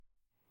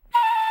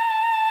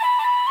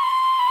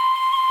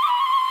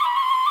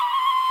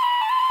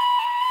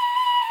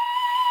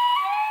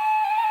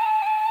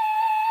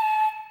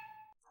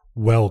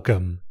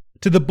Welcome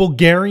to the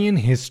Bulgarian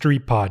History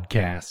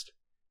Podcast,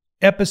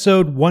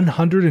 episode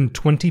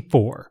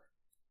 124,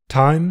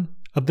 Time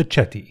of the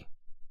Cheti.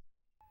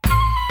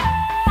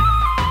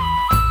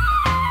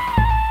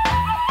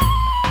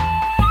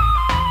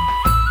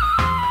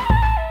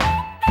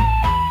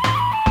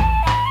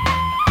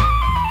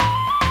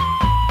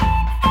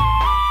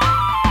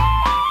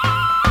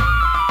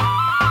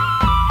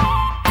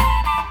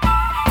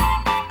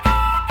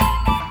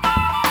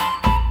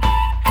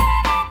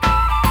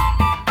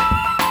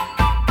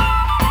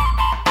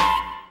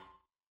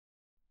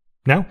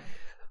 Now,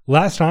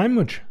 last time,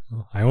 which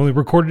I only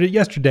recorded it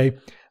yesterday,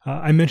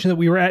 I mentioned that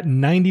we were at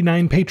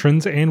 99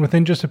 patrons, and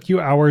within just a few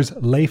hours,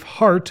 Leif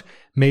Hart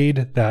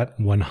made that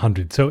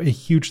 100. So a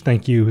huge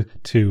thank you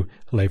to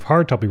Leif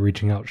Hart. I'll be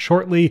reaching out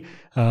shortly.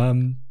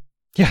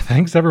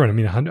 Thanks everyone. I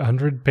mean,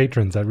 100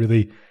 patrons,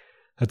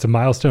 that's a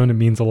milestone. It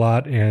means a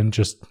lot, and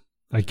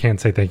I can't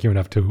say thank you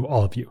enough to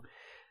all of you.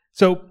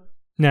 So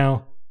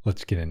now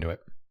let's get into it.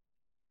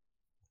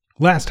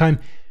 Last time,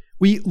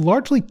 we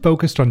largely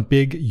focused on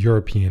big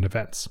European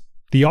events.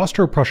 The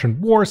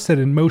Austro-Prussian War set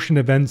in motion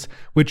events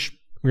which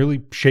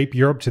really shape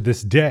Europe to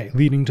this day,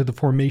 leading to the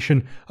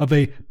formation of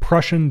a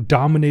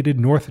Prussian-dominated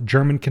North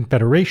German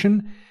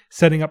Confederation,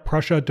 setting up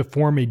Prussia to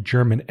form a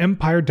German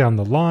empire down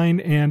the line,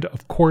 and,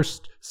 of course,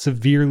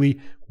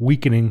 severely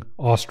weakening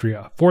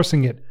Austria,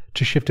 forcing it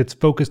to shift its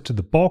focus to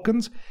the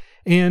Balkans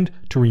and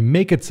to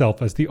remake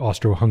itself as the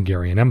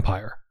Austro-Hungarian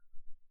Empire.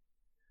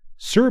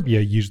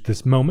 Serbia used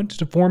this moment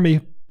to form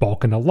a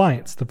Balkan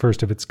alliance, the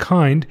first of its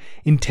kind,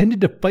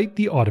 intended to fight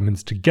the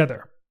Ottomans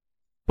together.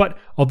 But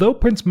although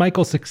Prince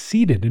Michael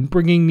succeeded in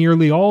bringing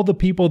nearly all the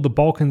people of the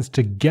Balkans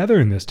together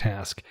in this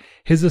task,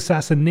 his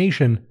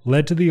assassination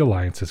led to the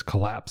alliance's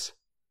collapse.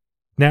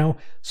 Now,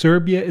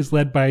 Serbia is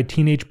led by a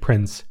teenage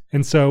prince,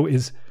 and so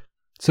is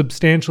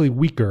substantially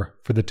weaker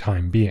for the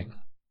time being.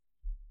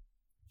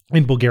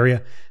 In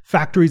Bulgaria,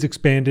 factories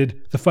expanded,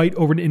 the fight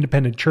over an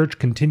independent church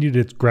continued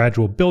its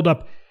gradual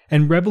buildup,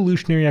 and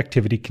revolutionary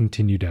activity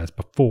continued as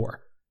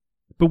before.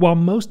 But while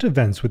most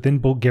events within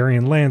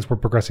Bulgarian lands were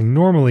progressing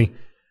normally,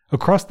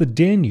 across the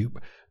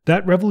Danube,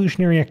 that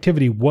revolutionary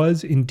activity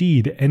was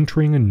indeed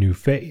entering a new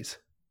phase.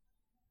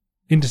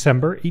 In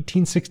December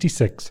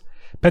 1866,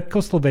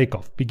 Petko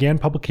Slovakov began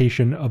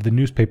publication of the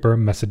newspaper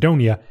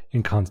Macedonia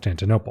in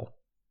Constantinople.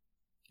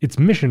 Its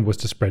mission was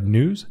to spread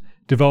news,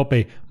 develop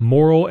a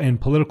moral and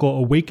political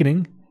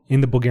awakening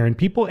in the Bulgarian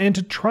people, and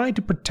to try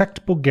to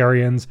protect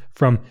Bulgarians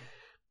from,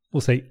 we'll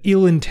say,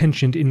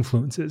 ill-intentioned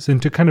influences,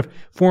 and to kind of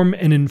form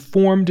an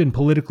informed and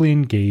politically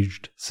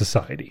engaged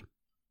society.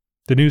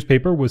 The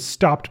newspaper was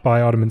stopped by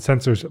Ottoman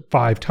censors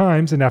 5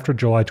 times, and after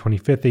July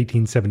 25,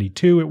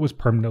 1872, it was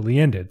permanently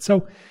ended.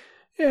 So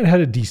it had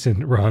a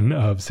decent run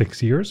of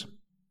 6 years.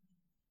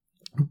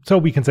 So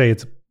we can say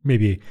it's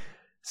maybe a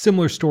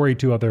similar story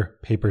to other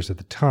papers at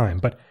the time.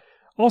 But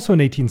also in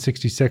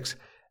 1866,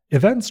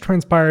 events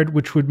transpired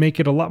which would make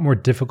it a lot more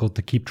difficult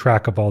to keep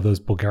track of all those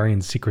Bulgarian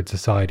secret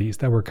societies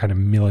that were kind of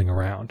milling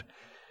around.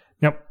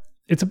 Now,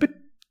 it's a bit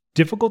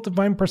difficult to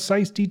find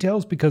precise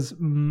details because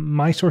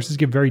my sources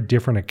give very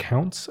different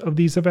accounts of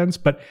these events,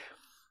 but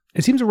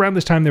it seems around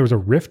this time there was a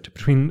rift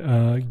between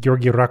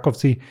Georgi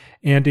Rakovci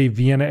and a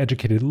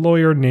Vienna-educated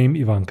lawyer named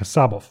Ivan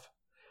Kasabov.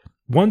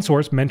 One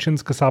source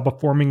mentions Kasabov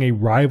forming a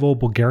rival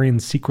Bulgarian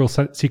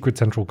secret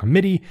central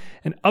committee,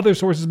 and other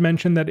sources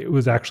mention that it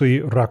was actually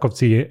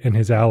Rakovci and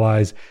his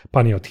allies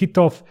Paniot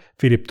Hitov,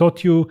 Filip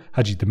Totiu,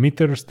 Haji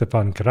Dimitar,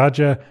 Stefan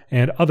Karaja,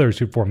 and others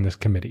who formed this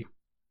committee.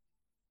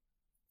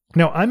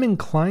 Now, I'm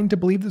inclined to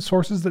believe the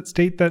sources that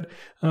state that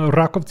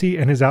Rakovci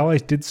and his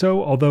allies did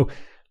so, although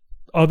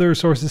other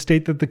sources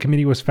state that the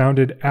committee was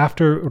founded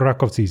after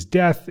Rakovci's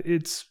death.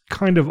 It's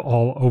kind of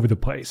all over the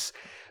place.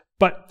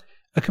 But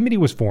a committee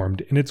was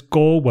formed, and its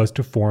goal was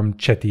to form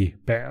Cheti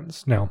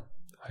bands. Now,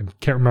 I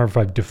can't remember if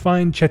I've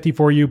defined Cheti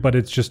for you, but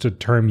it's just a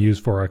term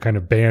used for a kind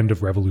of band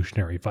of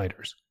revolutionary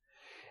fighters.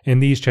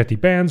 And these Cheti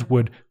bands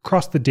would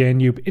cross the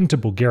Danube into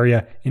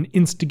Bulgaria and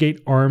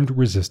instigate armed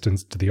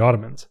resistance to the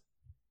Ottomans.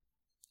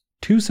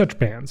 2 such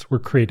bands were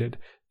created,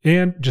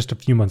 and just a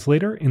few months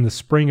later, in the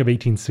spring of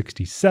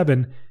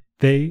 1867,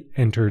 they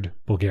entered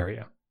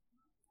Bulgaria.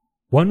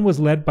 One was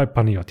led by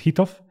Paniot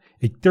Hitov,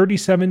 a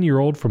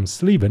 37-year-old from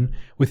Sliven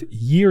with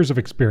years of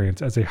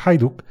experience as a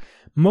Hajduk,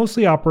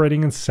 mostly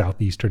operating in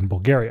southeastern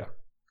Bulgaria.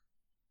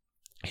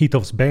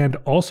 Hitov's band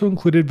also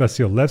included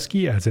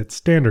Vasilevsky as its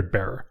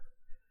standard-bearer.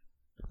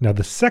 Now,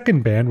 the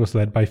second band was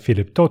led by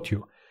Filip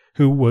Totiu,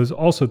 who was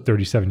also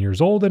 37 years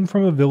old and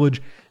from a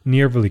village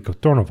near Veliko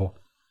Tornovo,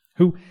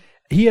 who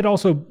he had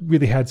also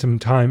really had some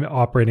time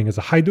operating as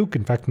a Hajduk,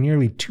 in fact,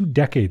 nearly 2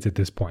 decades at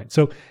this point.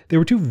 So they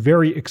were 2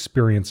 very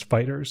experienced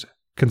fighters,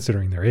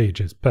 considering their age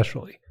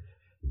especially.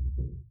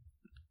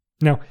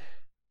 Now,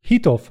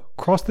 Hitov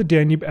crossed the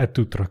Danube at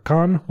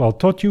Tutrakan, while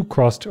Totiu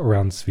crossed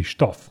around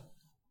Svishtov.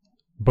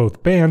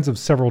 Both bands of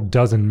several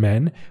dozen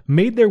men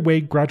made their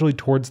way gradually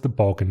towards the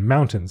Balkan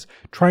mountains,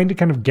 trying to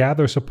kind of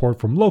gather support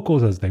from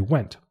locals as they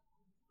went.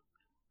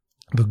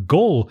 The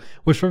goal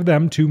was for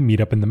them to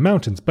meet up in the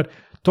mountains, but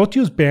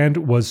Totju's band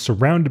was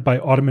surrounded by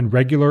Ottoman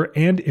regular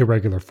and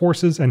irregular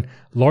forces and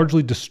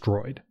largely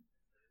destroyed.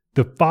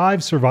 The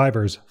 5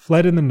 survivors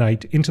fled in the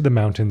night into the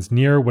mountains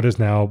near what is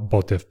now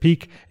Botev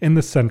Peak in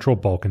the central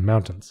Balkan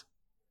Mountains.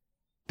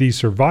 These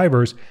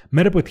survivors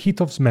met up with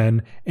Hittov's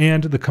men,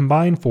 and the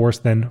combined force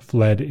then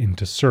fled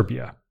into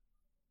Serbia.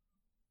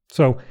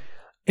 So,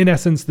 in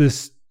essence,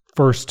 this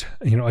first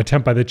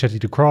attempt by the Cheti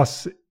to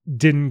cross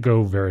didn't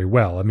go very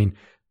well. I mean,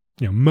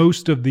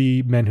 most of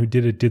the men who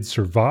did it did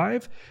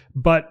survive,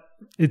 but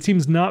it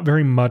seems not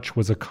very much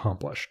was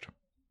accomplished.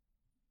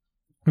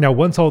 Now,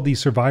 once all these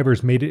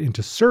survivors made it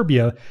into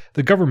Serbia,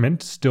 the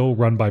government, still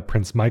run by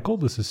Prince Michael,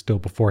 this is still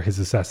before his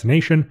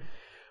assassination,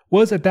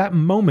 was at that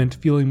moment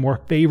feeling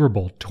more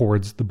favorable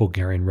towards the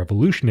Bulgarian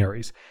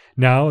revolutionaries,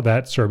 now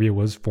that Serbia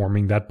was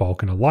forming that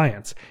Balkan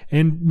alliance,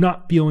 and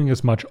not feeling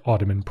as much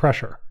Ottoman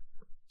pressure.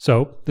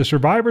 So, the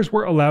survivors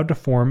were allowed to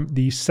form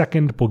the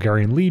 2nd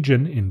Bulgarian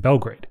Legion in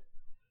Belgrade.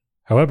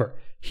 However,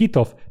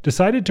 Hitov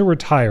decided to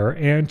retire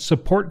and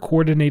support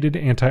coordinated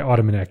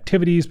anti-Ottoman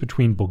activities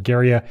between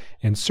Bulgaria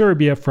and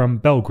Serbia from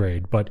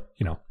Belgrade, but,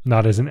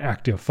 not as an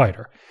active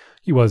fighter.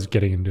 He was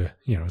getting into,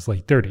 his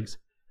late 30s.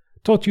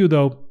 Totju,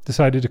 though,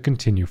 decided to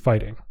continue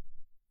fighting.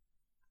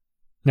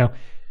 Now,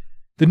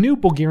 the new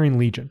Bulgarian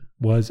Legion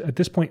was at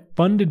this point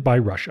funded by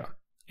Russia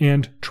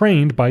and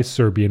trained by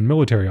Serbian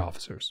military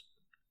officers.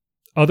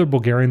 Other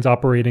Bulgarians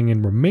operating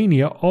in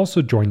Romania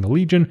also joined the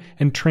Legion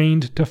and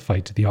trained to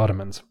fight the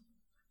Ottomans.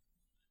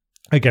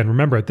 Again,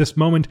 remember, at this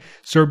moment,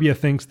 Serbia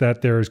thinks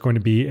that there is going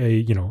to be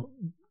a,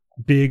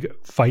 big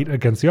fight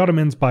against the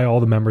Ottomans by all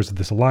the members of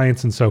this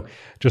alliance, and so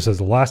just as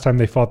the last time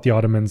they fought the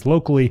Ottomans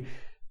locally,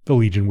 the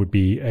Legion would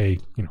be a,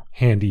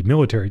 handy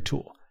military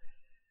tool.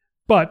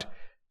 But,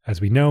 as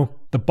we know,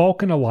 the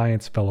Balkan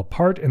alliance fell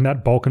apart, and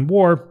that Balkan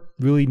War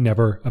really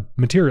never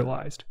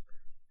materialized.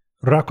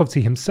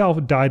 Rakovci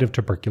himself died of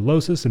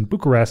tuberculosis in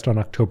Bucharest on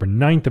October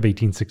 9th of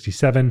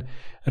 1867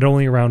 at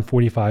only around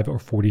 45 or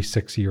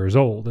 46 years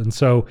old, and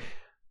so,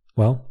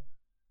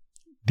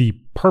 the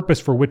purpose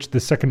for which the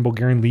 2nd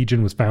Bulgarian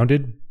Legion was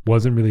founded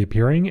wasn't really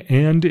appearing,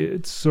 and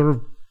its sort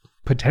of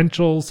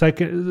potential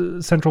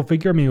central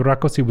figure,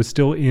 Rakovci was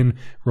still in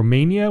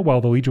Romania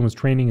while the Legion was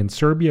training in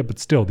Serbia, but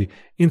still, the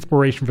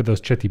inspiration for those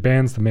Cheti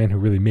bands, the man who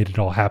really made it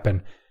all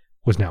happen,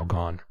 was now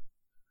gone.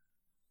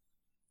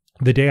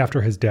 The day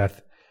after his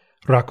death,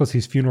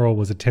 Rakovci's funeral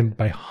was attended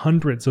by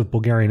hundreds of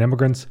Bulgarian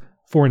immigrants,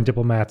 foreign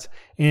diplomats,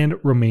 and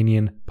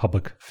Romanian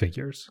public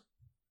figures.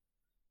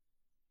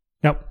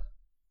 Now,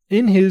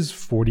 in his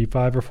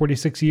 45 or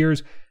 46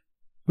 years,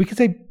 we could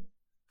say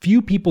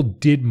few people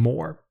did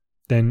more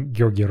than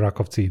Georgi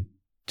Rakovci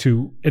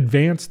to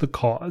advance the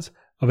cause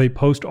of a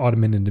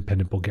post-Ottoman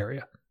independent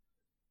Bulgaria.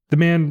 The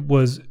man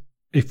was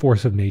a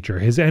force of nature.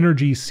 His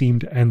energy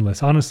seemed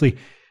endless. Honestly,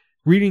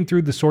 reading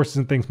through the sources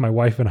and things, my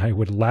wife and I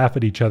would laugh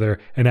at each other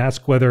and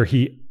ask whether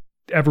he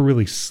ever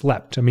really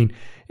slept.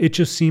 It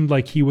just seemed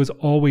like he was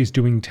always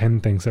doing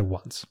 10 things at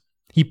once.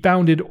 He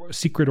founded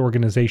secret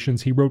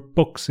organizations, he wrote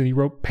books, and he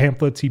wrote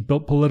pamphlets, he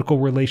built political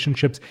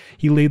relationships,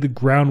 he laid the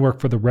groundwork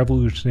for the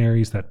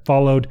revolutionaries that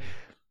followed.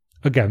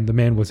 Again, the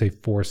man was a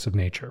force of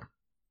nature.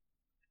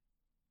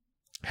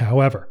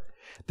 However,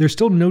 there's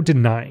still no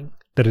denying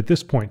that at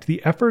this point,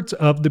 the efforts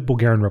of the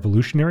Bulgarian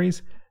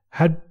revolutionaries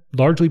had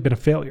largely been a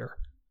failure.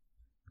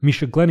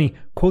 Misha Glenny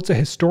quotes a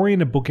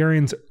historian of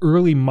Bulgarian's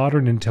early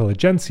modern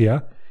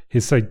intelligentsia.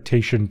 His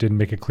citation didn't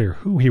make it clear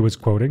who he was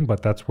quoting,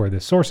 but that's where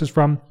this source is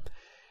from.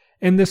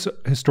 And this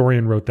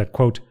historian wrote that,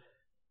 quote,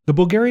 "The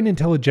Bulgarian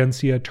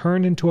intelligentsia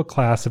turned into a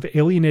class of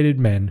alienated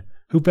men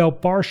who fell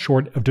far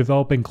short of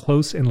developing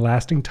close and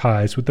lasting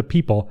ties with the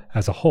people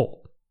as a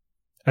whole.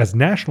 As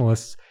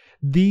nationalists,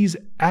 these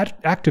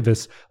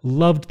activists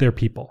loved their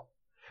people,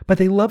 but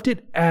they loved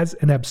it as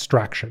an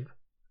abstraction.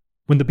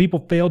 When the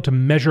people failed to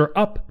measure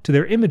up to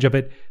their image of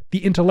it,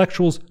 the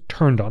intellectuals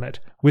turned on it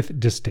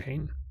with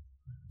disdain.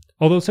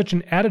 Although such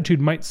an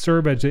attitude might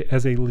serve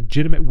as a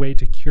legitimate way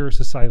to cure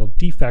societal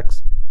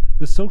defects,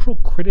 the social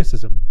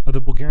criticism of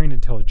the Bulgarian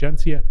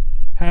intelligentsia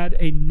had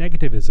a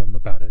negativism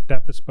about it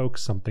that bespoke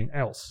something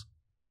else.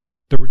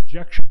 The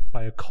rejection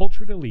by a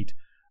cultured elite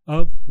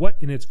of what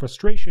in its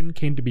frustration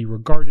came to be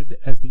regarded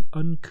as the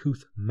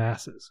uncouth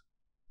masses.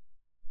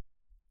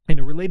 In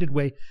a related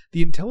way,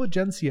 the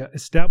intelligentsia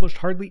established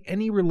hardly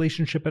any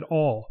relationship at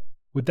all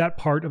with that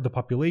part of the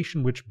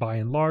population which by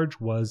and large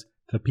was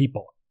the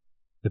people,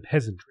 the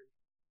peasantry.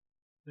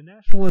 The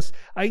nationalists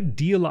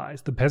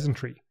idealized the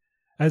peasantry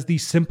as the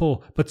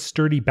simple but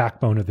sturdy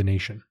backbone of the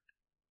nation.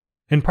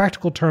 In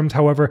practical terms,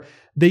 however,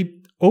 they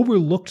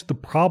overlooked the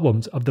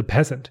problems of the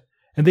peasant,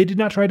 and they did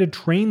not try to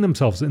train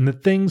themselves in the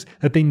things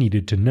that they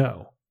needed to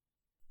know.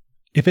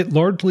 If it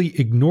largely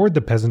ignored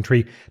the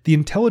peasantry, the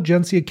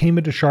intelligentsia came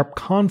into sharp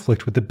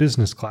conflict with the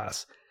business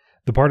class,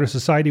 the part of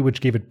society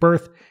which gave it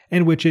birth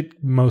and which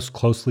it most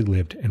closely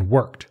lived and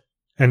worked."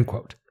 End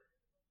quote.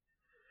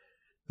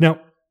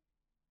 Now,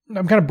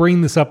 I'm kind of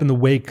bringing this up in the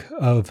wake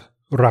of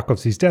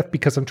Rakovci's death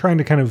because I'm trying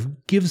to kind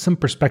of give some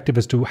perspective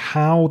as to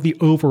how the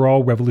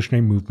overall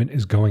revolutionary movement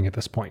is going at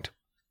this point.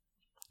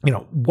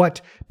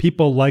 What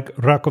people like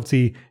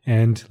Rakovci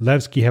and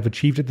Levski have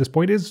achieved at this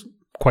point is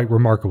quite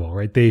remarkable,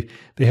 right? They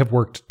have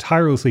worked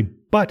tirelessly,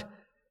 but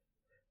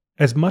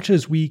as much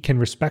as we can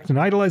respect and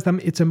idolize them,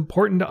 it's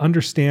important to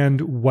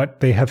understand what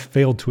they have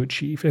failed to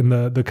achieve in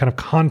the kind of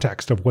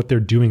context of what they're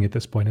doing at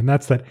this point. And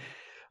that's that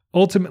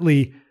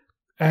ultimately,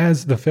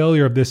 as the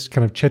failure of this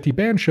kind of Cheti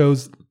band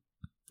shows,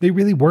 they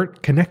really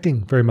weren't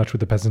connecting very much with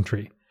the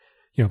peasantry.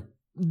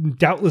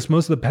 Doubtless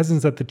most of the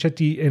peasants that the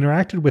Cheti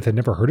interacted with had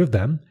never heard of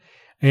them.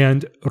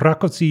 And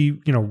Rakovci,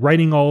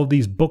 writing all of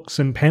these books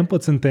and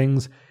pamphlets and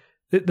things,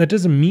 that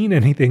doesn't mean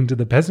anything to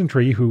the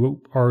peasantry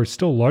who are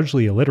still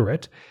largely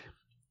illiterate.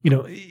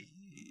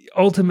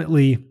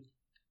 Ultimately,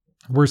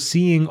 we're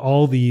seeing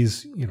all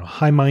these,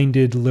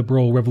 high-minded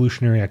liberal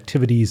revolutionary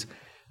activities,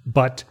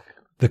 but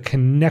the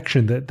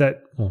connection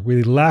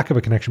really lack of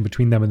a connection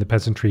between them and the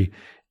peasantry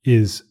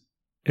is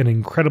an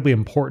incredibly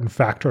important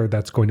factor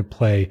that's going to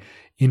play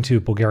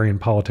into Bulgarian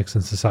politics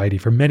and society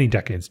for many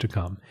decades to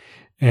come.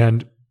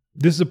 And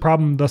this is a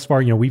problem thus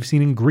far, we've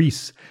seen in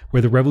Greece,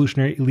 where the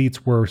revolutionary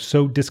elites were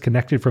so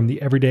disconnected from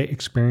the everyday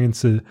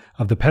experiences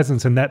of the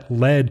peasants, and that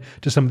led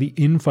to some of the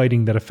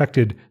infighting that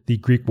affected the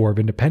Greek War of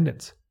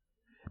Independence.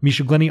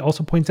 Misha Glenny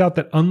also points out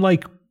that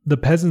unlike the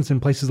peasants in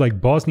places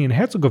like Bosnia and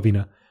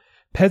Herzegovina,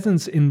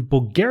 peasants in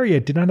Bulgaria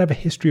did not have a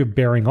history of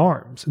bearing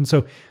arms, and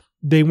so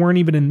they weren't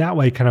even in that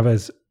way kind of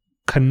as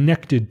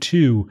connected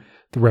to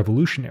the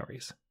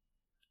revolutionaries.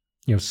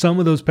 Some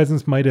of those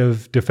peasants might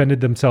have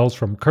defended themselves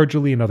from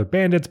Kırgılı and other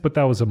bandits, but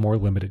that was a more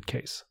limited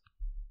case.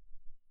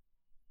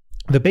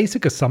 The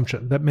basic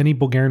assumption that many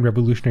Bulgarian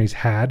revolutionaries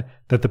had,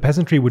 that the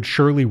peasantry would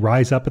surely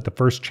rise up at the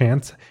first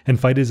chance and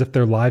fight as if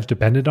their lives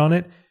depended on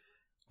it,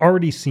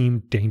 already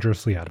seemed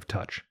dangerously out of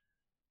touch.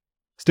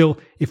 Still,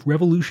 if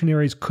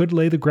revolutionaries could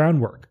lay the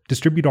groundwork,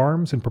 distribute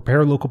arms, and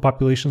prepare local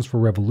populations for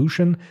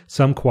revolution,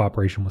 some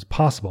cooperation was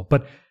possible.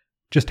 But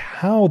just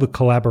how the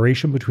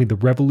collaboration between the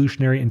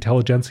revolutionary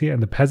intelligentsia and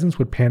the peasants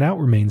would pan out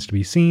remains to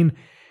be seen.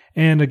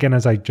 And again,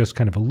 as I just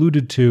kind of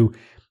alluded to,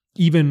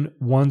 even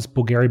once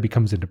Bulgaria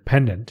becomes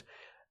independent,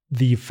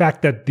 the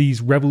fact that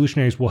these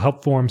revolutionaries will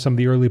help form some of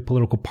the early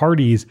political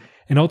parties,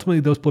 and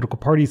ultimately those political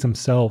parties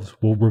themselves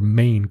will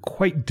remain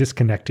quite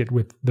disconnected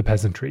with the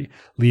peasantry,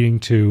 leading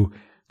to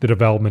the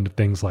development of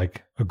things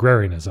like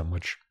agrarianism,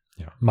 which,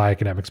 my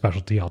academic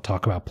specialty, I'll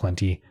talk about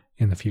plenty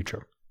in the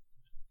future.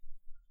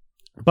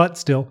 But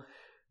still,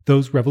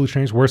 those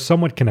revolutionaries were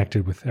somewhat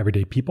connected with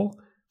everyday people.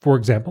 For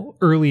example,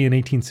 early in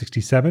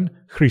 1867,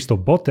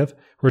 Hristo Botev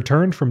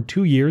returned from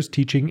 2 years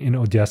teaching in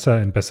Odessa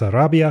and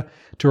Bessarabia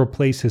to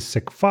replace his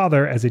sick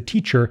father as a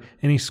teacher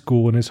in a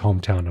school in his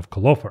hometown of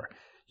Kolofer.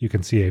 You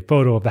can see a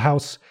photo of the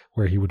house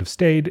where he would have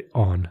stayed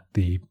on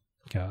the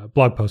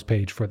blog post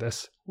page for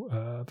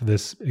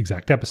this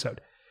exact episode.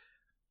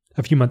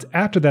 A few months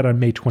after that, on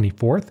May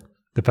 24th,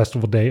 the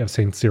festival day of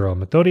St. Cyril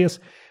and Methodius,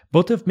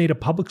 Botev made a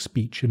public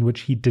speech in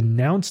which he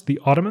denounced the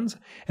Ottomans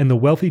and the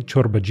wealthy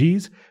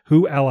Çorbacıs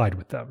who allied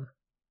with them.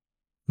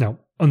 Now,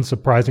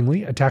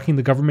 unsurprisingly, attacking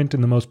the government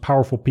and the most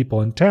powerful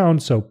people in town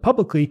so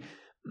publicly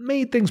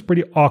made things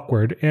pretty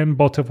awkward, and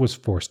Botev was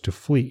forced to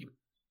flee.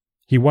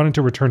 He wanted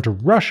to return to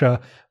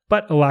Russia,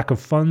 but a lack of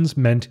funds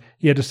meant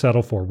he had to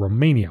settle for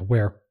Romania,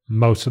 where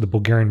most of the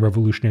Bulgarian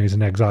revolutionaries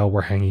in exile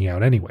were hanging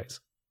out anyways.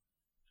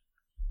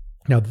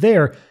 Now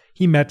there,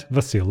 he met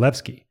Vasil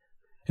Levski.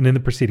 And in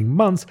the preceding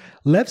months,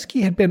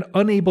 Levski had been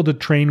unable to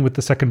train with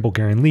the 2nd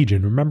Bulgarian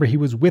Legion. Remember, he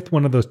was with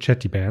one of those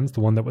Cheti bands,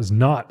 the one that was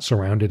not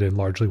surrounded and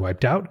largely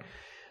wiped out.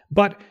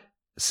 But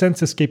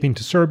since escaping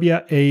to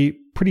Serbia, a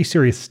pretty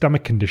serious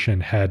stomach condition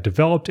had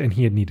developed and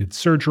he had needed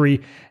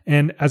surgery.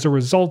 And as a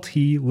result,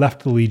 he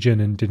left the Legion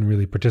and didn't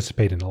really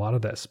participate in a lot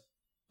of this.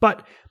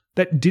 But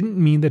that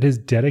didn't mean that his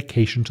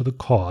dedication to the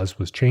cause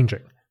was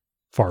changing.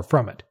 Far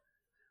from it.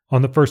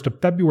 On the 1st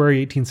of February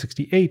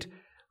 1868,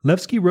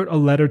 Levski wrote a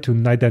letter to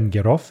Naidan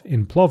Gerov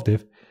in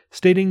Plovdiv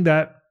stating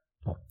that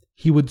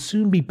he would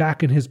soon be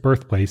back in his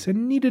birthplace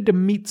and needed to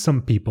meet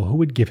some people who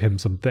would give him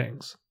some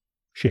things.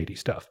 Shady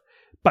stuff.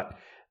 But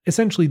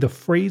essentially the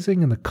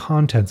phrasing and the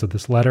contents of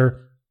this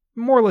letter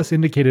more or less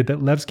indicated that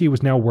Levski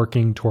was now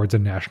working towards a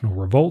national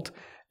revolt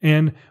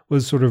and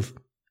was sort of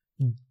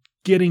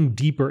getting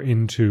deeper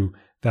into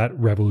that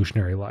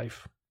revolutionary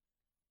life.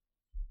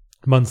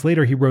 Months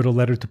later, he wrote a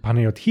letter to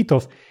Panayot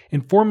Hitov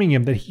informing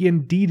him that he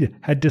indeed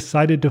had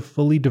decided to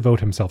fully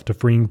devote himself to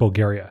freeing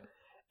Bulgaria,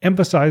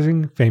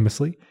 emphasizing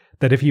famously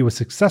that if he was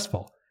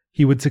successful,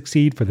 he would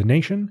succeed for the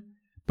nation,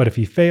 but if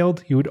he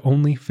failed, he would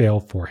only fail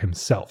for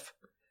himself.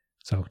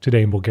 So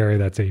today in Bulgaria,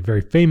 that's a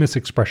very famous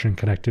expression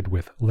connected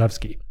with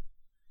Levski.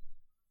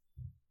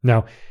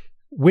 Now,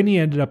 when he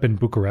ended up in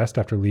Bucharest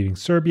after leaving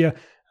Serbia,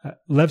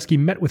 Levski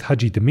met with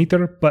Haji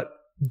Dimiter, but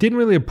didn't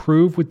really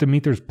approve with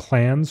Dimitr's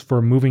plans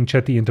for moving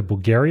Cheti into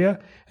Bulgaria,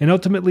 and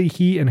ultimately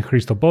he and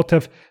Hristo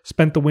Botev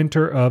spent the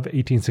winter of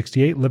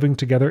 1868 living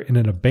together in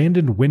an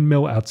abandoned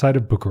windmill outside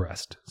of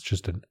Bucharest. It's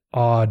just an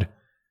odd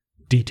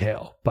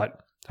detail, but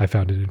I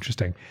found it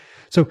interesting.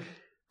 So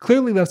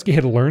clearly Levski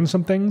had learned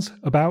some things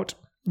about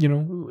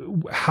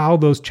how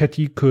those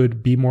Cheti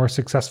could be more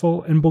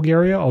successful in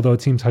Bulgaria, although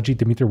it seems Haji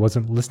Dimitri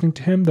wasn't listening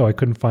to him, though I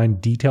couldn't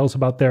find details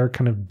about their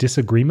kind of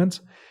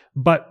disagreements.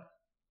 But,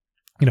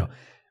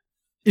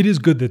 it is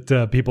good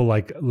that people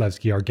like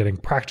Levski are getting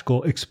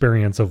practical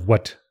experience of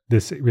what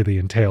this really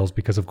entails,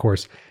 because, of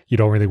course, you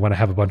don't really want to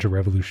have a bunch of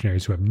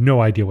revolutionaries who have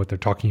no idea what they're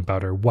talking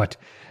about or what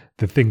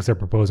the things they're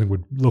proposing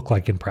would look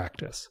like in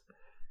practice.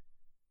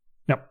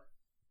 Now,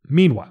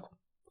 meanwhile,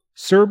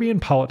 Serbian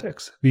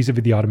politics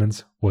vis-a-vis the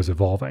Ottomans was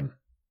evolving.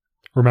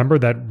 Remember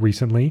that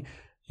recently,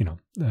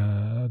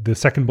 the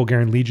Second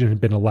Bulgarian Legion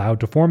had been allowed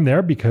to form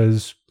there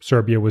because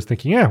Serbia was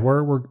thinking,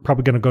 we're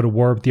probably going to go to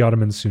war with the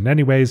Ottomans soon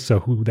anyways, so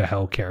who the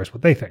hell cares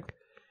what they think?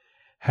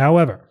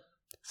 However,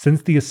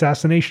 since the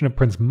assassination of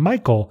Prince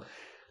Michael,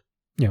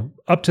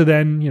 up to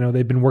then,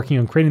 they've been working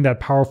on creating that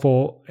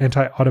powerful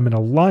anti-Ottoman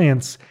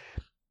alliance.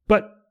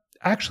 But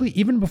actually,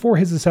 even before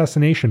his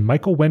assassination,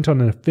 Michael went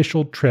on an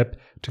official trip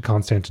to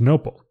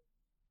Constantinople.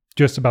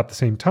 Just about the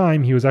same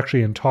time, he was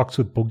actually in talks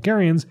with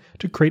Bulgarians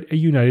to create a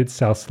united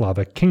South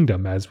Slavic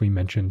kingdom, as we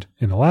mentioned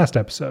in the last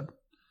episode.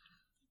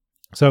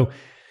 So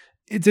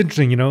it's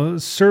interesting,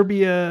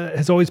 Serbia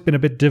has always been a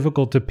bit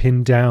difficult to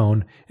pin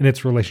down in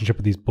its relationship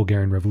with these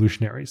Bulgarian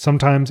revolutionaries.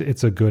 Sometimes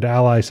it's a good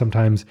ally,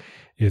 sometimes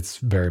it's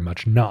very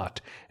much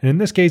not. And in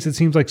this case, it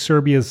seems like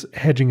Serbia's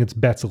hedging its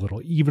bets a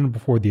little, even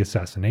before the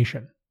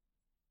assassination.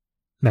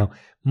 Now,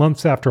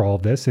 months after all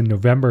of this, in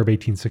November of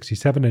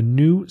 1867, a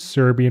new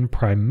Serbian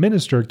prime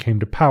minister came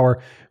to power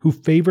who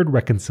favored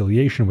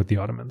reconciliation with the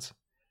Ottomans.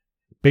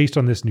 Based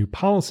on this new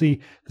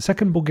policy, the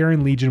Second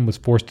Bulgarian Legion was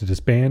forced to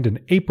disband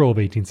in April of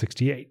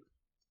 1868.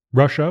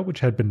 Russia, which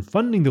had been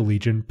funding the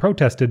Legion,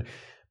 protested,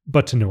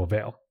 but to no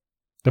avail.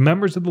 The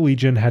members of the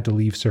Legion had to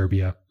leave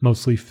Serbia,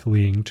 mostly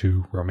fleeing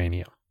to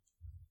Romania.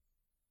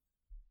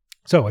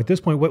 So, at this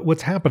point,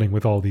 what's happening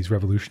with all these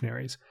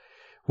revolutionaries?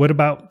 What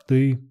about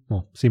the,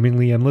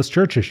 seemingly endless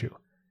church issue?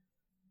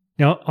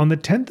 Now, on the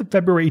 10th of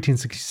February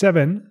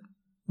 1867,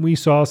 we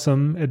saw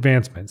some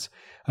advancements.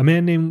 A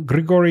man named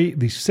Grigory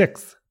VI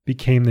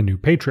became the new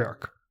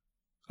patriarch.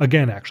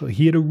 Again, actually,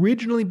 he had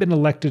originally been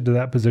elected to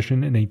that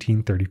position in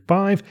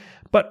 1835,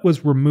 but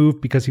was removed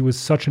because he was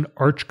such an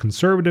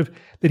arch-conservative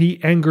that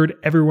he angered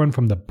everyone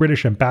from the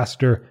British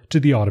ambassador to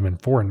the Ottoman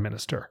foreign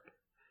minister.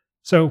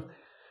 So,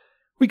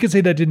 we could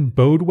say that didn't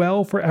bode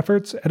well for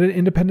efforts at an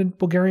independent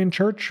Bulgarian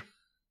church.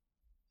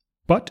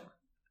 But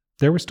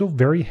there was still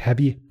very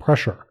heavy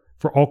pressure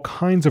for all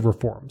kinds of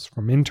reforms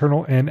from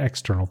internal and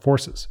external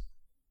forces.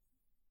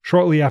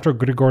 Shortly after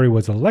Grigory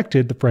was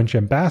elected, the French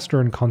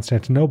ambassador in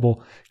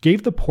Constantinople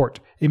gave the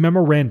Porte a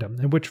memorandum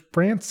in which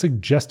France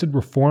suggested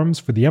reforms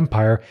for the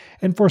empire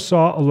and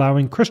foresaw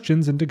allowing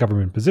Christians into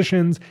government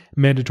positions,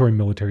 mandatory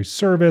military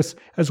service,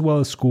 as well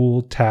as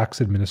school,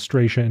 tax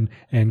administration,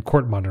 and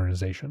court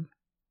modernization.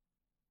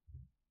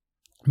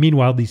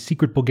 Meanwhile, the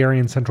secret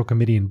Bulgarian Central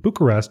Committee in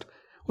Bucharest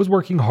was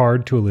working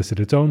hard to elicit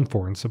its own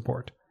foreign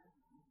support.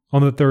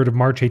 On the 3rd of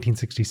March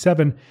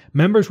 1867,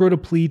 members wrote a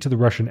plea to the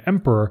Russian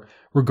emperor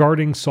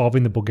regarding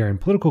solving the Bulgarian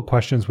political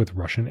questions with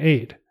Russian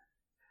aid.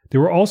 They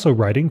were also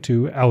writing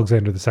to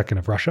Alexander II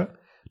of Russia,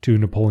 to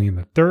Napoleon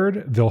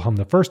III, Wilhelm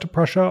I of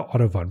Prussia,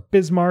 Otto von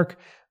Bismarck,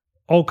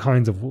 all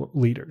kinds of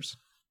leaders.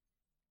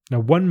 Now,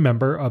 one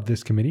member of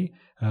this committee,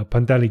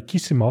 Panteli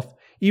Kisimov,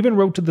 even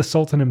wrote to the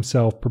Sultan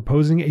himself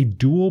proposing a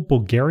dual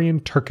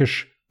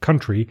Bulgarian-Turkish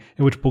country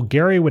in which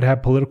Bulgaria would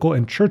have political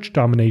and church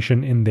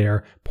domination in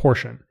their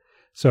portion.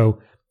 So,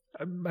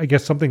 I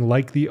guess something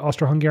like the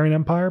Austro-Hungarian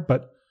Empire,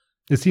 but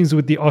it seems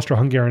with the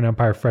Austro-Hungarian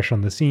Empire fresh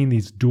on the scene,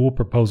 these dual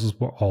proposals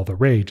were all the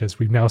rage, as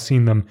we've now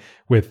seen them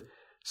with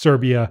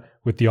Serbia,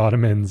 with the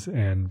Ottomans,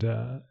 and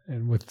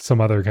with some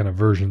other kind of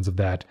versions of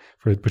that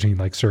between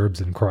like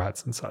Serbs and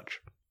Croats and such.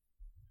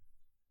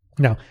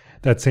 Now,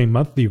 that same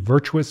month, the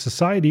Virtuous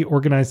Society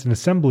organized an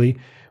assembly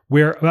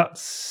where about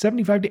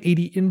 75 to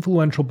 80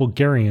 influential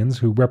Bulgarians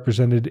who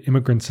represented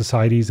immigrant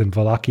societies in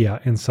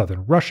Wallachia and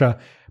southern Russia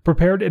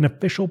prepared an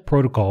official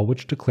protocol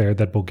which declared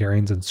that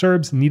Bulgarians and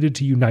Serbs needed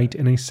to unite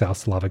in a South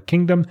Slavic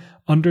kingdom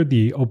under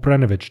the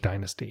Obrenović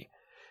dynasty.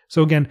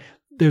 So again,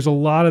 there's a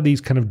lot of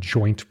these kind of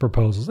joint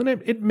proposals, and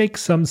it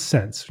makes some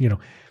sense.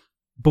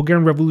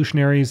 Bulgarian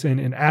revolutionaries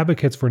and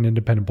advocates for an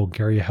independent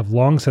Bulgaria have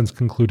long since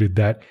concluded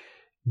that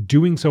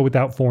doing so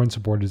without foreign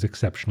support is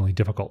exceptionally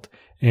difficult.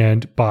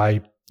 And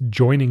by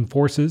joining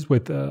forces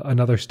with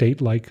another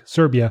state like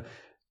Serbia,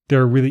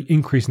 they're really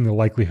increasing the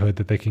likelihood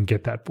that they can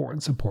get that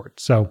foreign support.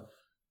 So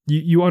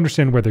you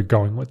understand where they're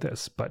going with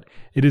this, but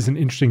it is an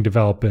interesting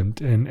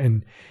development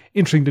and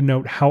interesting to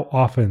note how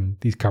often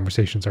these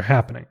conversations are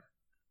happening.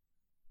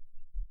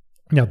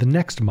 Now, the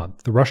next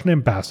month, the Russian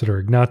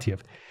ambassador Ignatiev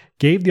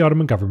gave the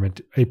Ottoman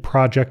government a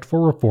project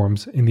for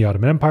reforms in the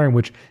Ottoman Empire in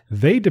which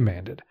they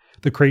demanded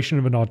the creation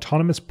of an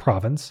autonomous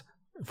province,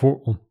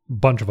 for a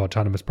bunch of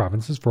autonomous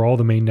provinces for all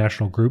the main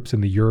national groups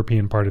in the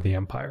European part of the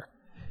empire.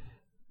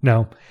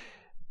 Now,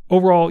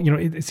 overall,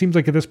 it seems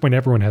like at this point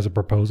everyone has a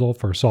proposal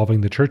for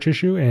solving the church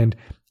issue, and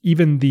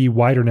even the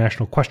wider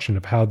national question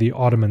of how the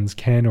Ottomans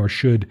can or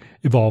should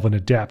evolve and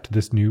adapt to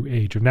this new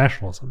age of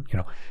nationalism.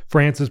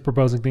 France is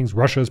proposing things,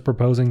 Russia is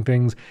proposing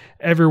things.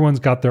 Everyone's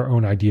got their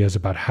own ideas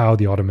about how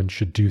the Ottomans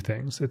should do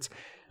things. It's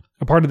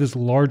a part of this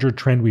larger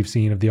trend we've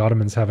seen of the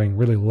Ottomans having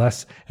really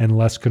less and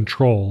less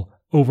control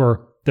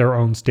over their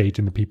own state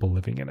and the people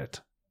living in it.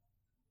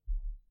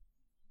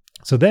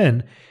 So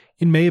then,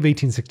 in May of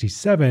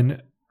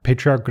 1867,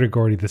 Patriarch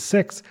Grigory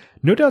VI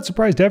no doubt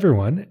surprised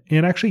everyone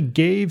and actually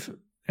gave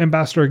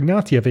Ambassador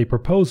Ignatieff a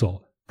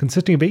proposal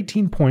consisting of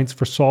 18 points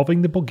for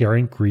solving the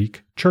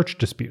Bulgarian-Greek church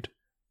dispute.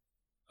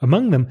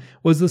 Among them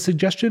was the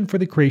suggestion for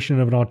the creation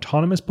of an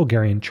autonomous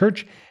Bulgarian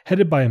church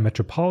headed by a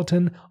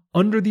metropolitan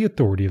under the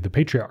authority of the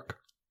Patriarch.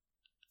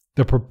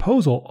 The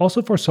proposal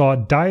also foresaw a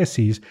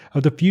diocese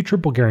of the future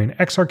Bulgarian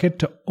Exarchate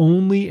to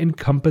only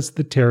encompass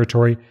the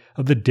territory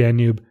of the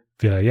Danube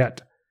Vilayet.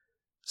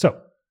 So,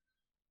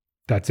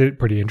 that's it.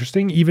 Pretty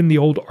interesting. Even the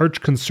old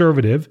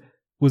arch-conservative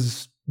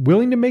was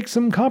willing to make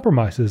some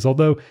compromises,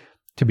 although,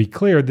 to be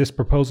clear, this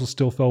proposal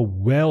still fell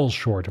well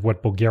short of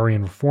what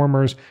Bulgarian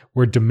reformers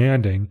were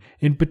demanding,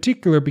 in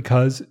particular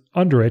because,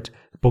 under it,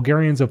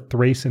 Bulgarians of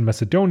Thrace and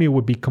Macedonia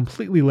would be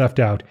completely left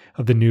out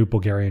of the new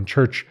Bulgarian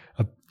church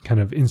kind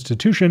of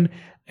institution,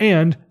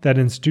 and that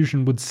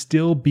institution would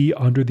still be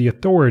under the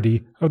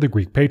authority of the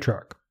Greek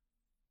Patriarch.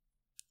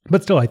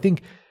 But still, I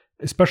think,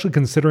 especially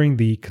considering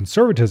the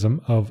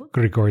conservatism of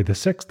Grigory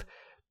VI,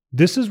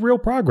 this is real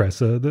progress.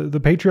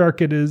 The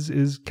Patriarchate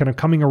is kind of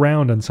coming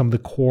around on some of the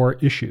core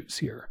issues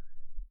here.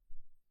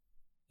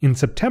 In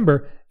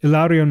September,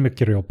 Ilarion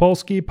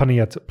Mikhailopolsky,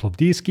 Paniat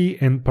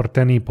Plovdiski, and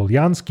Porteny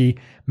Polyansky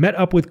met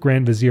up with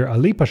Grand Vizier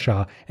Ali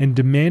Pasha and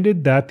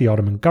demanded that the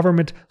Ottoman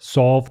government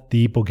solve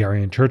the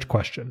Bulgarian church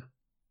question.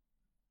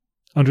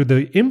 Under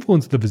the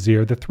influence of the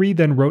vizier, the three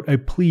then wrote a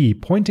plea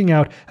pointing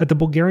out that the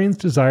Bulgarians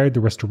desired the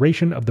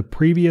restoration of the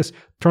previous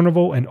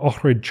Turnovo and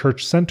Ohrid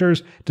church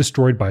centers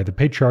destroyed by the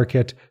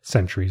Patriarchate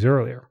centuries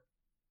earlier.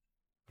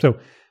 So,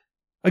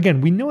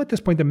 again, we know at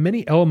this point that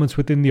many elements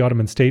within the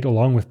Ottoman state,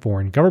 along with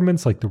foreign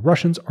governments like the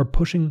Russians, are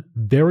pushing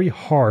very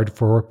hard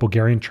for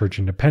Bulgarian church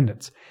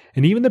independence.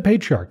 And even the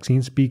Patriarch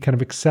seems to be kind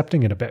of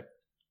accepting it a bit.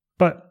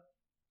 But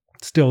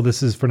still,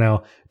 this is for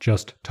now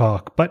just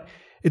talk. But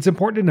it's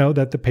important to know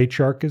that the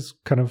Patriarch is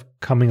kind of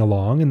coming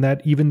along and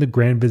that even the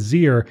Grand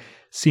Vizier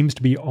seems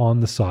to be on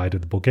the side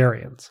of the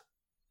Bulgarians.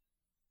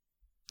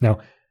 Now,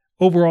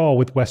 overall,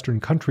 with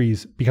Western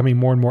countries becoming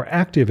more and more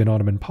active in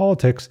Ottoman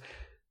politics,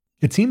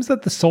 it seems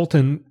that the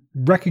Sultan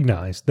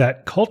recognized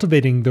that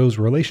cultivating those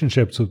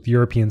relationships with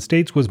European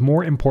states was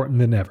more important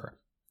than ever,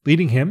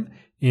 leading him,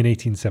 in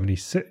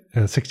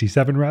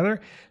 1867,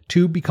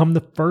 to become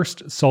the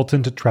first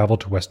Sultan to travel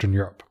to Western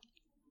Europe.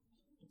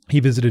 He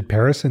visited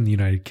Paris and the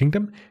United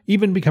Kingdom,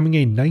 even becoming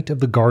a Knight of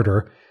the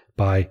Garter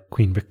by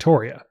Queen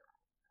Victoria.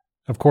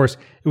 Of course,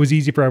 it was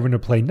easy for everyone to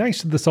play nice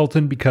to the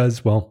Sultan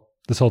because, well,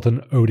 the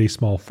Sultan owed a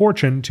small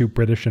fortune to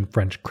British and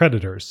French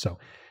creditors, so,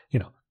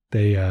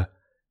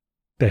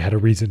 they had a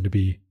reason to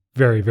be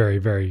very, very,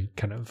 very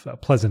kind of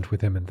pleasant with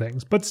him and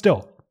things. But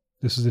still,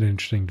 this is an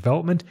interesting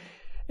development.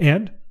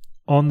 And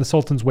on the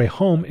Sultan's way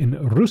home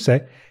in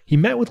Russe, he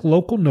met with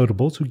local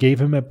notables who gave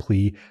him a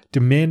plea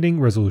demanding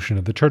resolution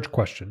of the church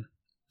question.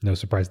 No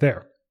surprise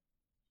there.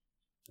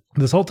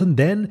 The Sultan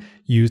then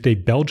used a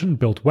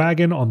Belgian-built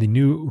wagon on the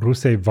new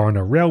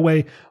Russe-Varna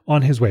railway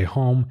on his way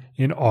home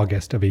in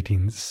August of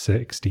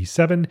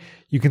 1867.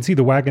 You can see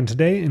the wagon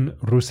today in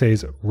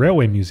Russe's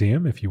Railway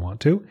Museum if you want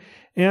to.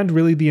 And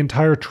really the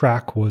entire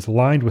track was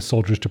lined with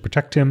soldiers to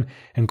protect him,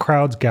 and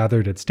crowds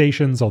gathered at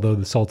stations, although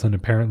the Sultan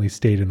apparently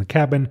stayed in the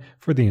cabin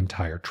for the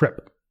entire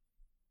trip.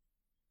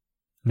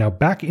 Now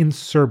back in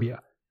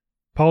Serbia,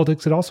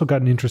 politics had also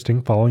gotten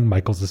interesting following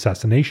Michael's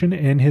assassination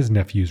and his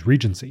nephew's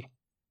regency.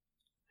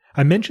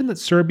 I mentioned that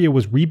Serbia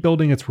was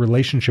rebuilding its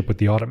relationship with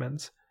the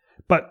Ottomans,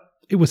 but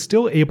it was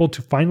still able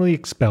to finally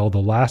expel the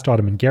last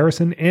Ottoman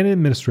garrison and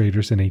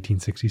administrators in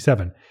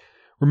 1867.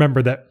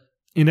 Remember that,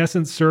 in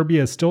essence,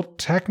 Serbia is still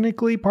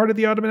technically part of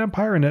the Ottoman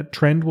Empire, and a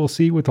trend we'll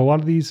see with a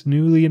lot of these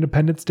newly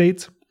independent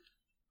states.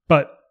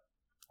 But,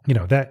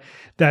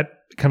 that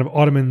kind of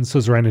Ottoman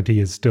suzerainty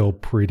is still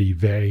pretty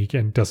vague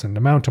and doesn't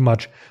amount to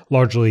much,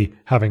 largely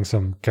having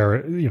some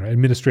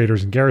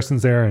administrators and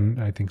garrisons there,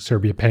 and I think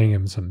Serbia paying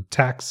him some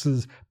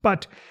taxes.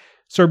 But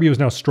Serbia was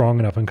now strong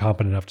enough and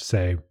competent enough to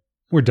say,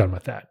 we're done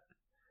with that.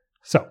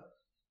 So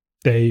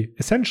they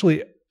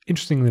essentially,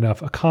 interestingly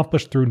enough,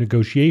 accomplished through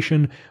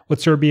negotiation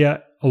what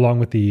Serbia, along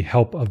with the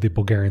help of the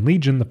Bulgarian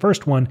Legion, the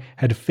first one,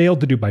 had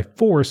failed to do by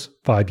force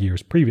 5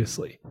 years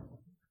previously.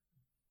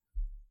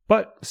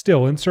 But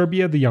still, in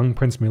Serbia, the young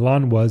Prince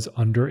Milan was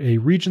under a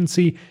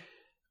regency.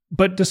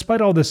 But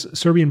despite all this,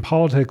 Serbian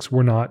politics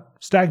were not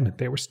stagnant.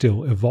 They were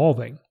still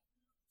evolving.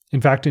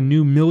 In fact, a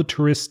new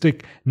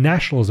militaristic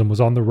nationalism was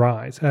on the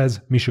rise.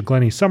 As Misha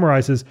Glenny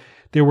summarizes,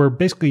 there were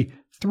basically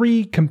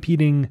three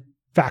competing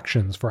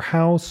factions for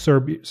how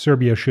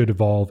Serbia should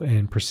evolve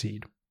and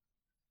proceed.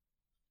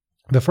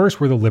 The first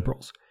were the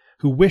liberals,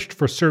 who wished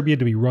for Serbia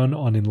to be run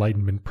on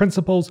Enlightenment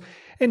principles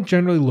and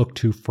generally looked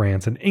to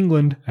France and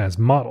England as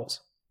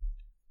models.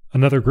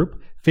 Another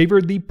group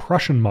favored the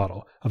Prussian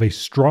model of a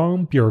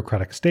strong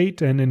bureaucratic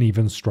state and an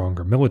even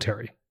stronger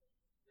military.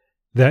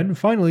 Then,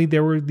 finally,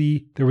 there was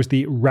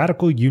the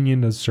Radical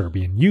Union of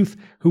Serbian Youth,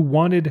 who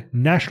wanted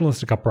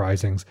nationalistic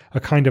uprisings, a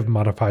kind of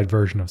modified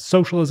version of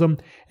socialism,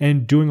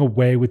 and doing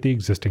away with the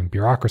existing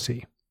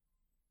bureaucracy.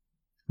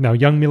 Now,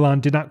 young Milan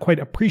did not quite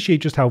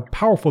appreciate just how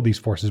powerful these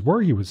forces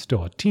were. He was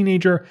still a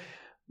teenager,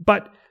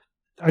 but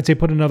I'd say,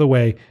 put another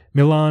way,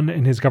 Milan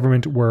and his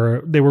government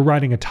were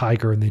riding a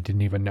tiger and they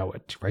didn't even know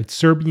it, right?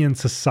 Serbian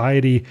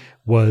society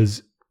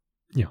was,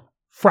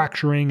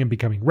 fracturing and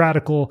becoming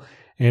radical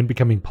and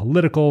becoming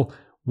political,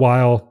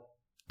 while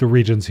the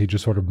Regency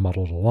just sort of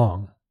muddled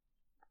along.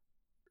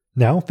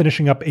 Now,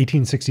 finishing up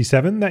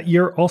 1867, that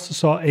year also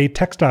saw a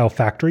textile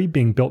factory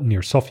being built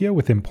near Sofia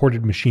with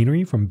imported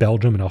machinery from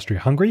Belgium and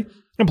Austria-Hungary,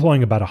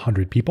 employing about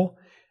 100 people.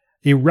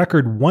 A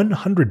record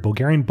 100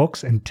 Bulgarian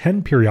books and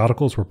 10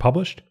 periodicals were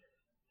published.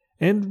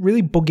 And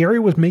really,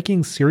 Bulgaria was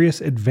making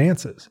serious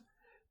advances.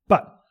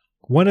 But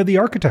one of the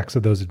architects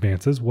of those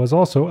advances was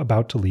also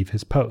about to leave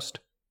his post.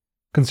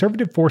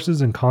 Conservative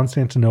forces in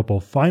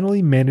Constantinople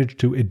finally managed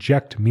to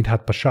eject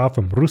Mithat Pasha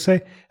from Ruse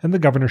and the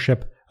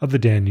governorship of the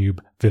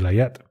Danube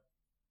Vilayet.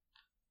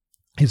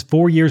 His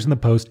 4 years in the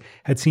post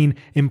had seen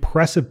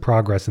impressive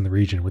progress in the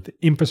region with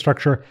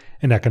infrastructure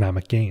and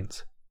economic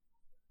gains.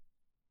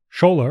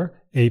 Scholler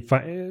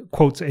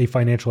quotes a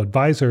financial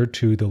advisor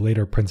to the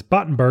later Prince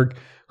Battenberg,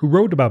 who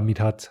wrote about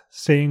Mithat,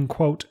 saying,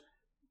 quote,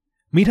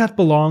 "Mithat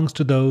belongs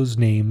to those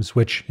names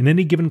which, in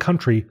any given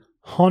country,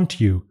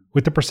 haunt you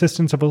with the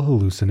persistence of a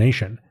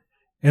hallucination,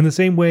 in the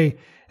same way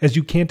as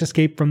you can't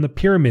escape from the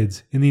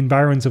pyramids in the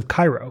environs of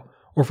Cairo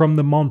or from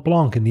the Mont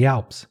Blanc in the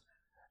Alps.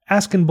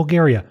 Ask in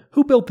Bulgaria,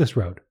 who built this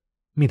road?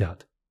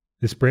 Mithat.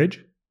 This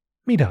bridge?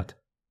 Mithat.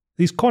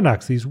 These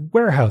konaks, these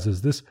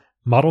warehouses, this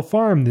model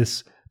farm,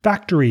 this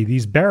factory,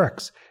 these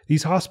barracks,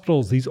 these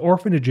hospitals, these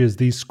orphanages,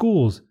 these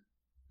schools.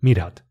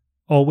 Mithat.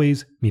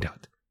 Always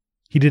Mithat.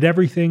 He did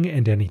everything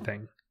and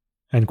anything."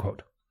 End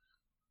quote.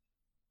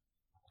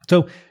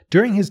 So,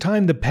 during his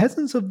time, the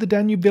peasants of the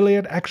Danube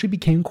Vilayet actually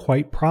became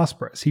quite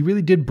prosperous. He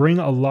really did bring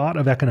a lot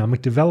of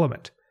economic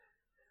development.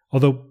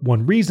 Although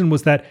one reason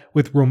was that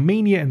with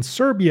Romania and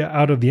Serbia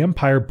out of the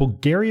empire,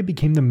 Bulgaria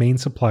became the main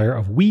supplier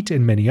of wheat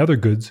and many other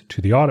goods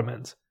to the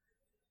Ottomans.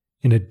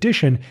 In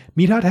addition,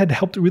 Mithat had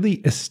helped really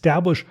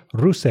establish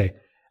Ruse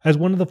as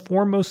one of the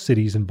foremost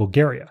cities in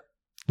Bulgaria,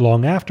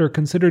 long after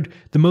considered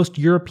the most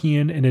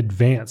European and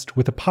advanced,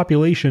 with a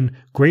population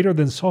greater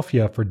than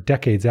Sofia for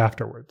decades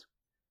afterwards.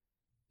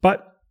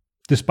 But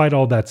despite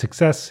all that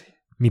success,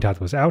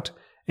 Mithat was out,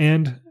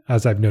 and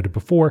as I've noted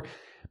before,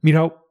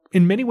 Mithat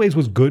in many ways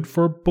was good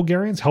for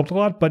Bulgarians, helped a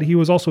lot, but he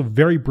was also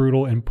very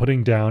brutal in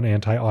putting down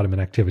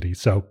anti-Ottoman activity.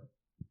 So,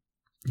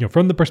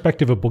 from the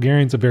perspective of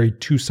Bulgarians, a very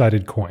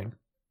two-sided coin.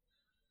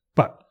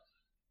 But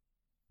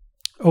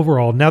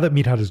overall, now that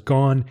Mithat is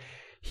gone,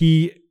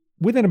 he,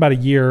 within about a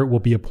year, will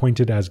be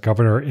appointed as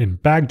governor in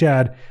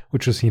Baghdad,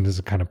 which was seen as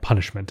a kind of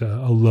punishment,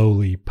 a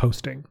lowly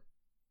posting.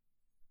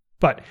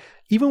 But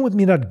even with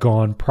Mithat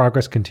gone,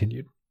 progress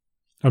continued.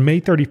 On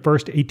May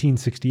 31st,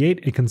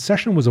 1868, a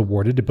concession was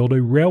awarded to build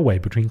a railway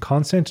between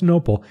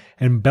Constantinople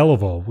and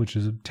Belival, which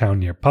is a town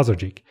near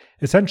Pazarjik,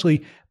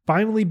 essentially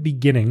finally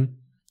beginning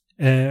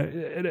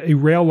a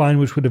rail line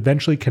which would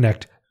eventually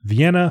connect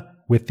Vienna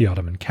with the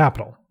Ottoman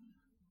capital.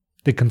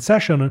 The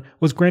concession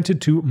was granted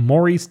to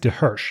Maurice de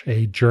Hirsch,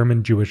 a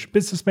German Jewish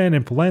businessman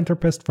and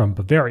philanthropist from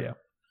Bavaria.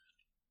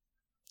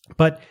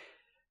 But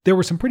there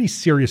were some pretty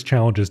serious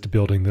challenges to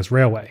building this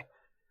railway.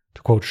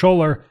 To quote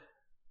Scholler,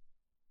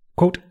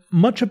 quote,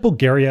 "Much of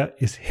Bulgaria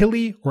is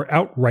hilly or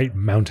outright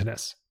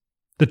mountainous.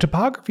 The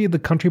topography of the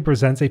country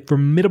presents a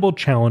formidable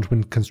challenge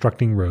when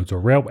constructing roads or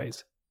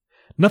railways.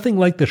 Nothing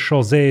like the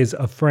chaussées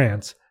of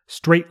France,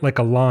 straight like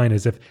a line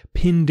as if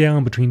pinned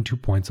down between 2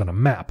 points on a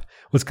map,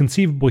 was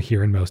conceivable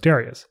here in most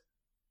areas.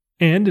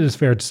 And it is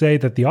fair to say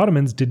that the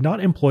Ottomans did not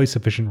employ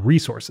sufficient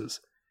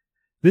resources.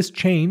 This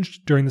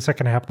changed during the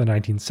second half of the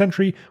 19th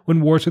century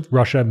when wars with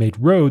Russia made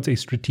roads a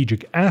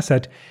strategic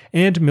asset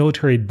and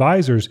military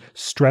advisors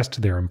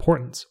stressed their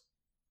importance.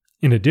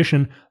 In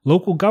addition,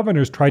 local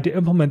governors tried to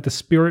implement the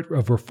spirit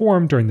of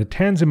reform during the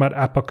Tanzimat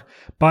epoch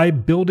by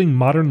building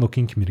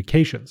modern-looking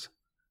communications.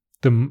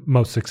 The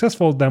most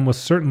successful of them was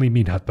certainly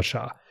Mithat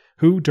Pasha,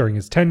 who, during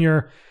his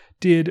tenure,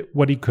 did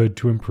what he could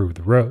to improve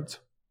the roads.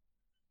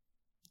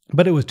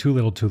 But it was too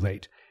little too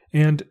late,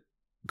 and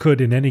could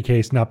in any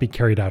case not be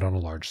carried out on a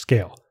large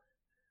scale.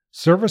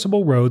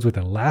 Serviceable roads with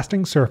a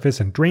lasting surface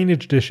and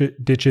drainage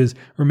ditches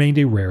remained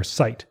a rare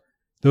sight.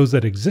 Those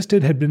that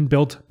existed had been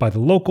built by the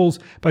locals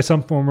by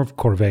some form of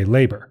corvée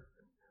labor.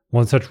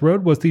 One such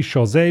road was the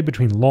chaussée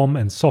between Lom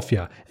and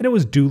Sofia, and it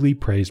was duly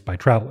praised by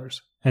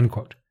travelers." End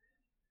quote.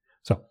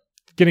 So,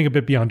 getting a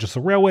bit beyond just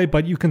the railway,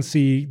 but you can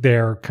see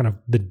there kind of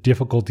the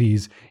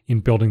difficulties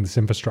in building this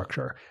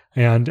infrastructure.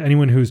 And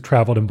anyone who's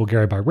traveled in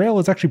Bulgaria by rail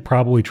has actually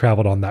probably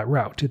traveled on that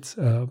route. It's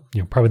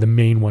probably the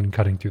main one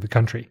cutting through the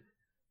country.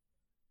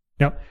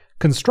 Now,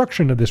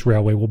 construction of this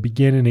railway will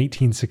begin in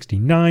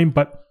 1869,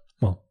 but,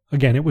 well,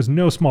 again, it was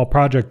no small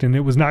project and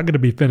it was not going to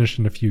be finished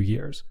in a few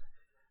years.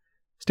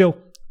 Still,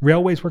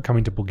 railways were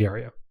coming to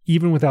Bulgaria,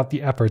 even without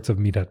the efforts of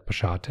Mithat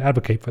Pasha to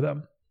advocate for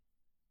them.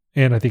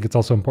 And I think it's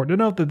also important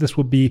to note that this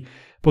would be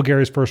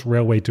Bulgaria's first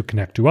railway to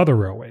connect to other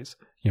railways.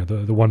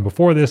 The one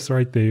before this,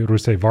 right, the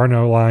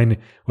Russe-Varna line,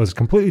 was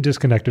completely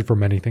disconnected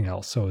from anything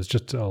else. So it's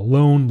just a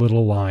lone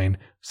little line,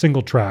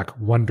 single track,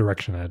 one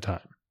direction at a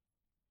time.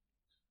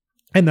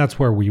 And that's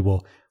where we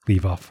will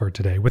leave off for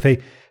today, with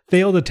a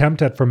failed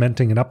attempt at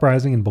fomenting an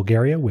uprising in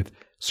Bulgaria, with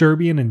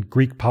Serbian and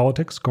Greek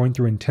politics going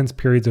through intense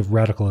periods of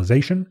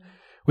radicalization,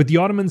 with the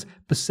Ottomans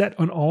beset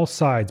on all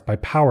sides by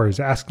powers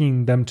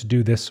asking them to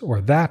do this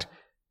or that,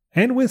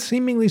 and with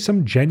seemingly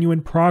some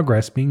genuine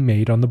progress being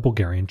made on the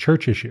Bulgarian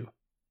church issue.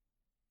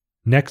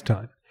 Next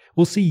time,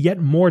 we'll see yet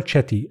more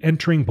Cheti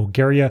entering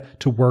Bulgaria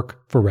to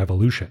work for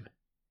revolution,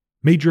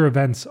 major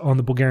events on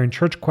the Bulgarian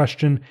church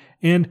question,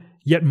 and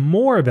yet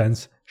more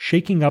events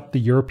shaking up the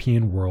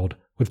European world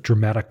with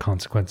dramatic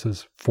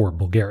consequences for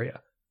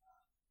Bulgaria.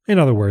 In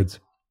other words,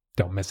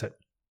 don't miss it.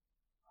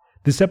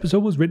 This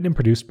episode was written and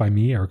produced by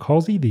me, Eric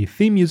Halsey. The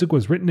theme music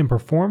was written and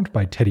performed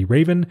by Teddy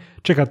Raven.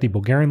 Check out the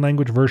Bulgarian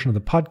language version of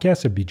the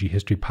podcast at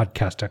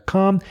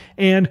bghistorypodcast.com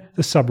and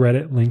the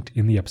subreddit linked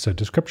in the episode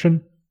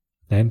description.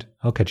 And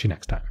I'll catch you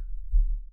next time.